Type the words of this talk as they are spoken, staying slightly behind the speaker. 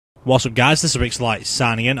What's up guys, this is Rixxalight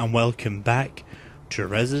signing in and welcome back to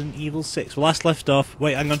Resident Evil 6. We last left off,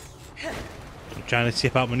 wait hang on, I'm trying to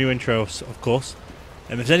skip out my new intro of course.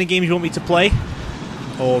 If there's any games you want me to play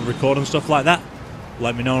or record and stuff like that,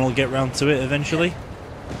 let me know and I'll get round to it eventually.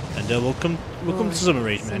 And we'll come to some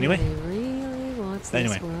arrangement anyway. But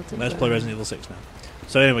anyway, let's play Resident Evil 6 now.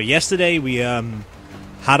 So anyway, yesterday we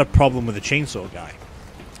had a problem with the chainsaw guy.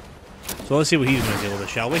 So let's see what he's going to deal with,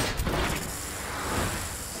 shall we?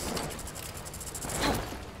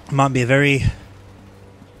 Might be a very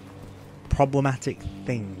problematic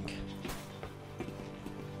thing.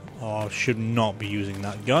 Oh, I should not be using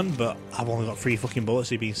that gun, but I've only got 3 fucking bullets,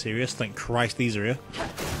 so you're being serious. Thank Christ these are here.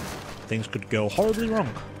 Things could go horribly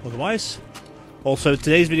wrong otherwise. Also,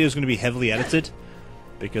 today's video is going to be heavily edited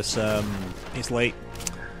because it's late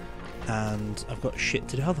and I've got shit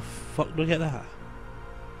to do. How the fuck do I get that?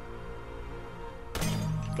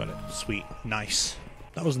 Got it. Sweet. Nice.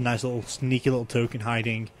 That was a nice little sneaky little token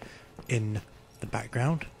hiding in the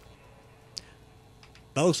background.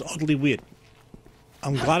 That looks oddly weird.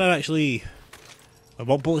 I'm glad I actually...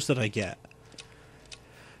 What bullets did I get?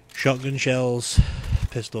 Shotgun shells,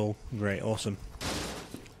 pistol, great, awesome.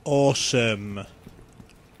 Awesome.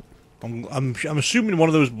 I'm assuming one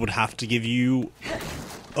of those would have to give you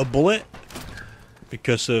a bullet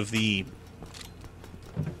because of the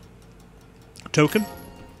token,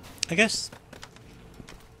 I guess.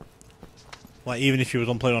 Like, even if you was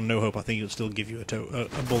on playing on No Hope, I think it would still give you a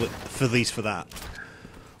bullet, for at least for that.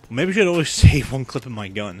 Well, maybe I should always save one clip of my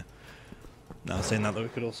gun. Now, saying that, though,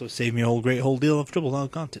 it could also save me a whole deal of trouble, now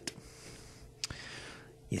can't it?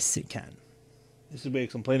 Yes, it can. This is weird,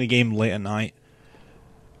 because I'm playing a game late at night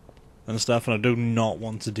and stuff, and I do not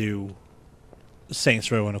want to do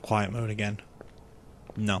Saints Row in a quiet mode again.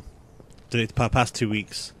 No. Did it the past 2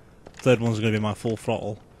 weeks. Third one's going to be my full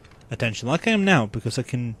throttle attention, like I am now, because I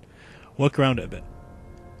can work around it a bit.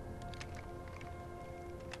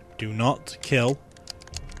 Do not kill.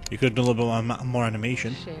 You could have done a little bit more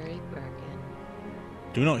animation.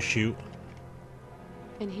 Do not shoot.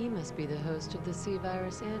 And he must be the host of the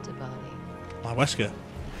C-virus antibody. My Wesker.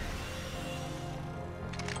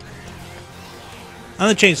 And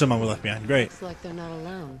the chainsaw man we left behind. Great. Looks like they're not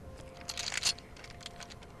alone.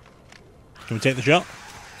 Can we take the shot?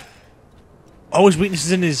 Oh, his weakness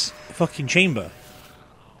is in his fucking chamber.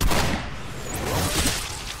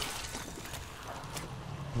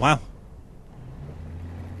 Wow.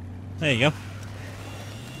 There you go.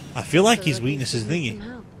 I feel like his weakness is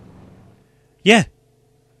thingy. Yeah.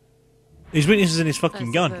 His weakness is in his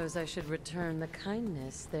fucking gun. I suppose I should return the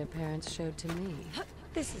kindness their parents showed to me.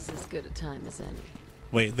 This is as good a time as any.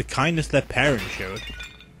 Wait, the kindness their parents showed?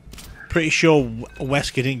 Pretty sure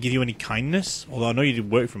Wesker didn't give you any kindness? Although I know you did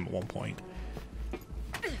work for him at one point.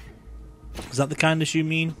 Is that the kindness you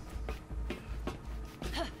mean?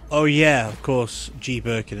 Oh yeah, of course, G.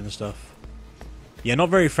 Birkin and stuff. Yeah, not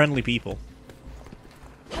very friendly people.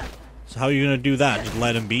 So how are you gonna do that? Just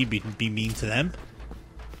let them be mean to them?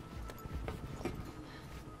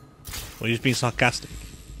 Or you're just being sarcastic?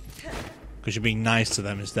 Because you're being nice to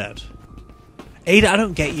them instead. Ada, I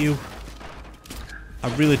don't get you.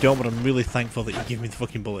 I really don't, but I'm really thankful that you give me the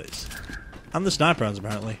fucking bullets. And the sniper rounds,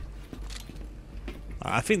 apparently.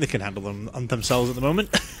 I think they can handle them on themselves at the moment.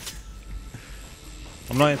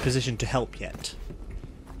 I'm not in a position to help yet.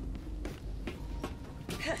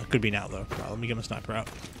 I could be now, though. Right, let me get my sniper out.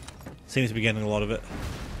 Seems to be getting a lot of it.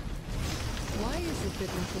 Why is it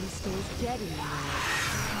that nothing stays dead anymore?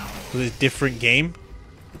 Because it's a different game.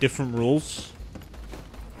 Different rules.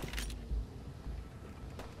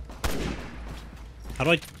 How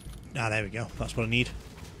do I... Ah, there we go. That's what I need.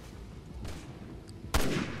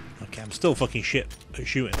 Okay, I'm still fucking shit at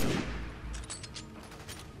shooting.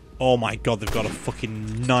 Oh my god, they've got a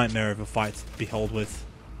fucking nightmare of a fight to behold with.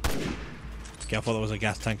 Okay, I thought that was a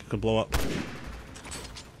gas tank I could blow up.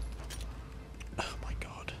 Oh my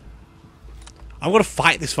god. I'm gonna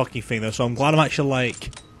fight this fucking thing though, so I'm glad I'm actually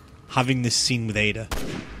like having this scene with Ada.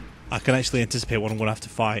 I can actually anticipate what I'm gonna have to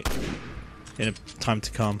fight in a time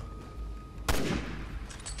to come.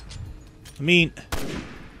 I mean...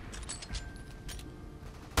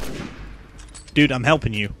 Dude, I'm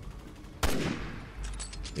helping you.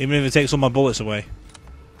 Even if it takes all my bullets away.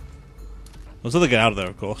 I'll still get out of there,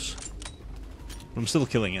 of course. But I'm still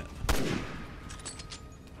killing it.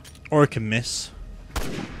 Or I can miss.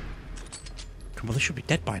 Come on, they should be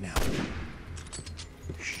dead by now.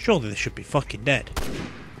 Surely they should be fucking dead.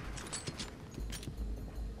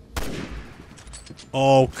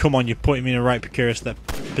 Oh, come on, you're putting me in the right precarious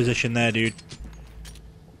position there, dude.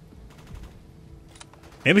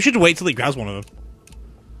 Maybe we should wait till he grabs one of them.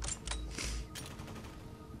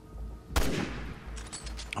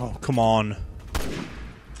 Oh, come on.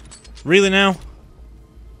 Really now?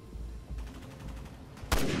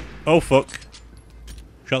 Oh, fuck.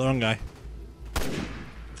 Shot the wrong guy.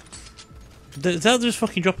 Did that just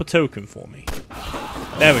fucking drop a token for me?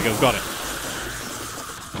 There we go, got it.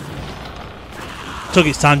 Took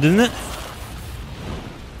its time, didn't it?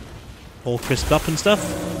 All crisped up and stuff.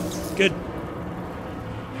 Good.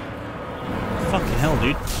 Fucking hell,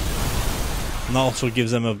 dude. And that also gives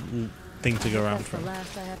them a thing to go around from.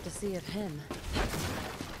 That's the last I have to see of him.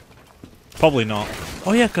 Probably not.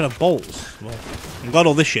 Oh yeah, I got a bolts. Well, I'm glad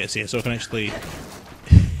all this shit's here, so I can actually...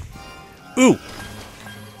 Ooh!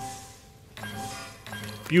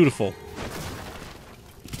 Beautiful.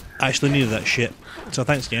 I actually needed that shit. So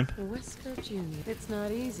thanks, game. Wesker Jr. It's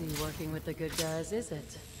not easy working with the good guys, is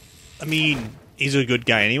it? I mean, he's a good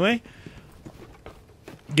guy anyway.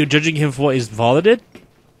 You're judging him for what his father did?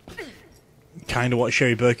 Kind of what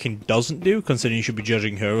Sherry Birkin doesn't do, considering you should be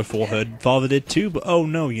judging her for what her father did too, but oh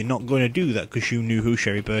no, you're not going to do that because you knew who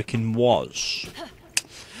Sherry Birkin was.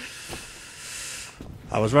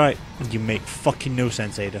 I was right. You make fucking no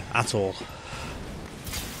sense, Ada, at all.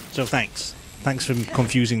 So thanks. Thanks for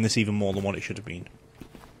confusing this even more than what it should have been.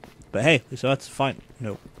 But hey, so that's fine.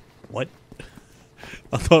 No. What?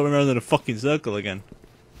 I thought we were in a fucking circle again.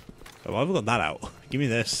 Oh, I've got that out. Give me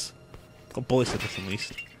this. Got bullets at this at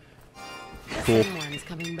least. Cool. Someone's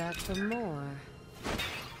coming back for more.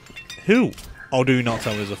 Who? Oh, do not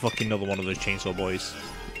tell me there's a fucking another one of those chainsaw boys.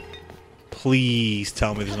 Please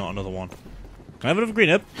tell me there's not another one. Can I have another green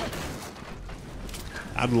up?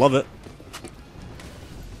 I'd love it.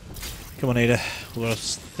 Come on, Ada. We've got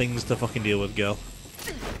things to fucking deal with, girl.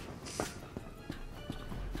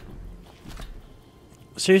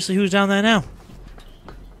 Seriously, who's down there now?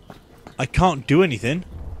 I can't do anything.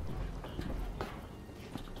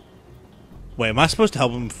 Wait, am I supposed to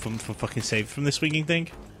help them from fucking save from this swinging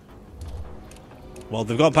thing? Well,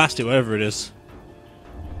 they've got past it, wherever it is.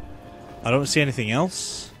 I don't see anything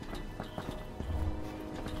else.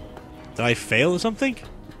 Did I fail or something?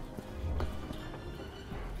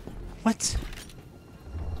 What?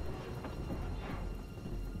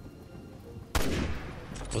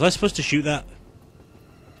 Was I supposed to shoot that?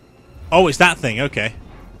 Oh, it's that thing, okay.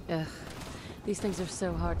 Ugh. These things are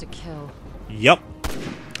so hard to kill. Yup.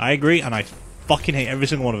 I agree, and I fucking hate every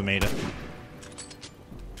single one of them, Ada.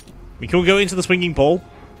 We can go into the swinging pole.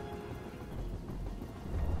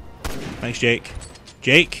 Thanks, Jake.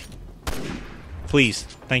 Jake? Please.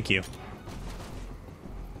 Thank you.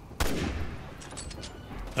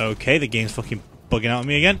 Okay, the game's fucking bugging out on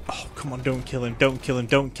me again. Oh, come on, don't kill him, don't kill him,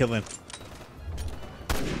 don't kill him.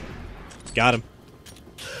 Got him.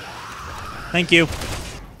 Thank you.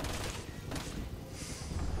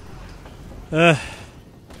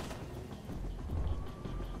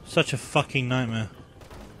 Such a fucking nightmare.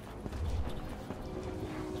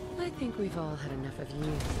 I think we've all had enough of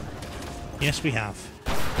you. Yes, we have.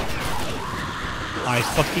 I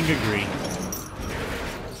fucking agree.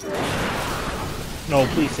 No,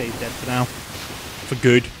 please say he's dead for now. For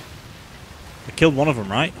good. I killed one of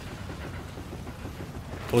them, right?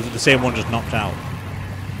 Or was it the same one just knocked out?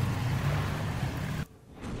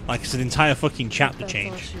 Like, it's an entire fucking chapter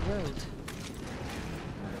change. That's all she wrote.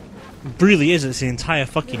 It really is, it's an entire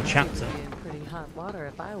fucking chapter. I'd be in pretty hot water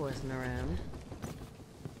if I wasn't around.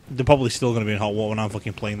 They're probably still going to be in hot water when I'm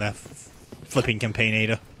fucking playing their flipping campaign,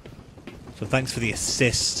 Ada. So thanks for the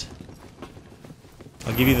assist.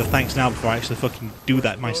 I'll give you the thanks now before I actually fucking do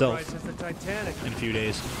that myself in a few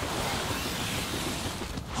days.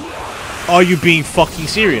 Are you being fucking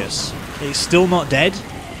serious? It's still not dead?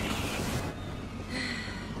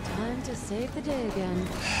 Time to save the day again.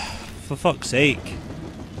 For fuck's sake.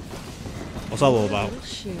 What's that all about? Little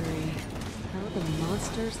Sherry, how the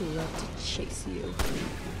monsters love to chase you.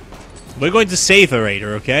 We're going to save her, Ada,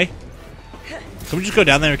 okay? Can we just go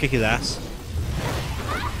down there and kick his ass?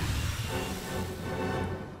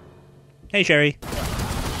 Hey, Sherry. I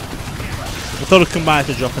thought I'd come by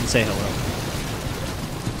to drop and say hello.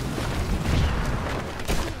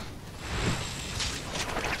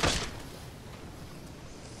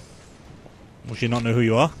 Will she not know who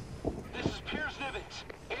you are? This is Piers Nivens.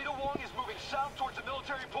 Ada Wong is moving south towards the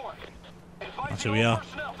military port. That's who we are.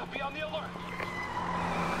 Personnel to be on the alert.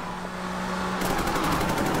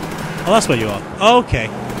 Oh, that's where you are. Oh, okay.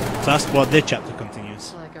 So that's what this chapter continues.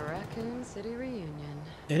 It's like a Raccoon City reunion.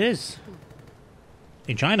 It is.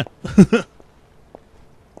 In China.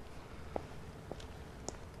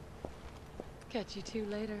 Catch you two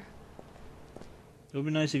later. It would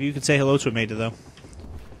be nice if you could say hello to a Maida, though.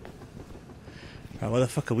 Right, where the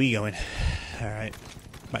fuck are we going? Alright.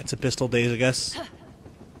 Back to pistol days, I guess.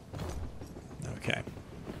 Okay.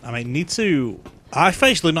 I might need to... I've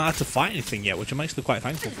actually not had to fight anything yet, which I'm actually quite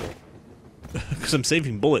thankful for. Because I'm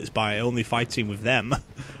saving bullets by only fighting with them.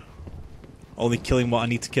 Only killing what I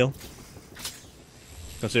need to kill.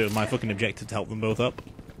 Because it was my fucking objective to help them both up.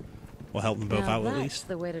 Or help them both out at least. That's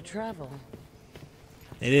the way to travel.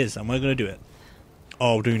 It is, and we're going to do it.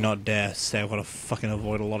 Oh, do not dare say I've got to fucking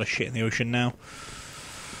avoid a lot of shit in the ocean now.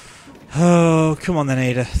 Oh, come on then,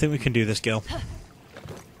 Ada. I think we can do this, girl.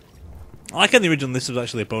 I like in the original this was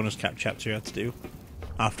actually a bonus cap chapter you had to do.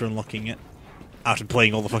 After unlocking it. After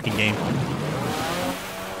playing all the fucking game.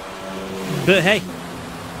 But hey.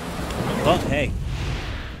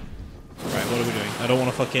 Right, what are we doing? I don't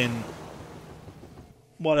want to fucking...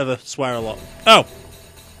 Whatever, swear a lot. Oh!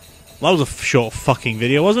 Well, that was a short fucking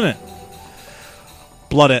video, wasn't it?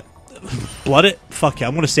 Blood it. Blood it? Fuck it,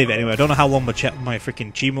 I'm gonna save it anyway. I don't know how long my freaking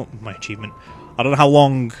achievement... I don't know how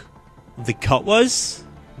long the cut was,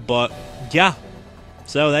 but yeah.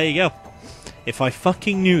 So there you go. If I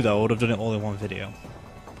fucking knew though, I would have done it all in one video.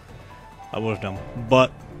 I would have done.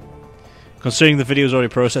 But considering the video is already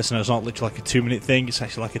processed and it's not literally like a 2-minute thing, it's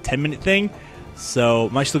actually like a 10-minute thing. So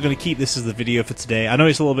I'm actually going to keep this as the video for today. I know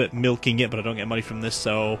it's a little bit milking it, but I don't get money from this,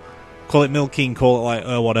 so call it milking, call it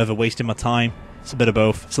like whatever, wasting my time. It's a bit of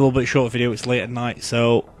both. It's a little bit short video, it's late at night,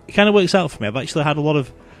 so it kind of works out for me. I've actually had a lot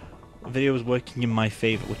of videos working in my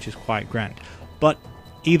favour, which is quite grand. But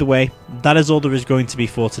either way, that is all there is going to be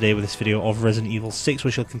for today with this video of Resident Evil 6.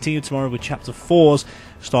 We shall continue tomorrow with Chapter 4s,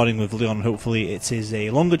 starting with Leon. Hopefully it is a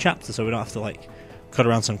longer chapter, so we don't have to like cut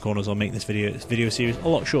around some corners or make this video series a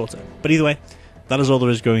lot shorter. But either way, that is all there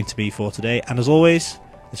is going to be for today. And as always,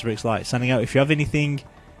 this is Rixxalight signing out. If you have anything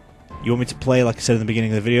you want me to play, like I said in the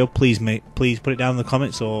beginning of the video, please put it down in the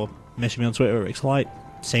comments or message me on Twitter at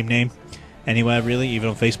Rixxalight. Same name. Anywhere really, even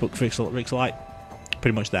on Facebook, Rixxalight.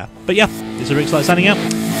 Pretty much there. But yeah, this is Rixxalight signing out.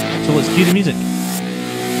 So let's cue the music.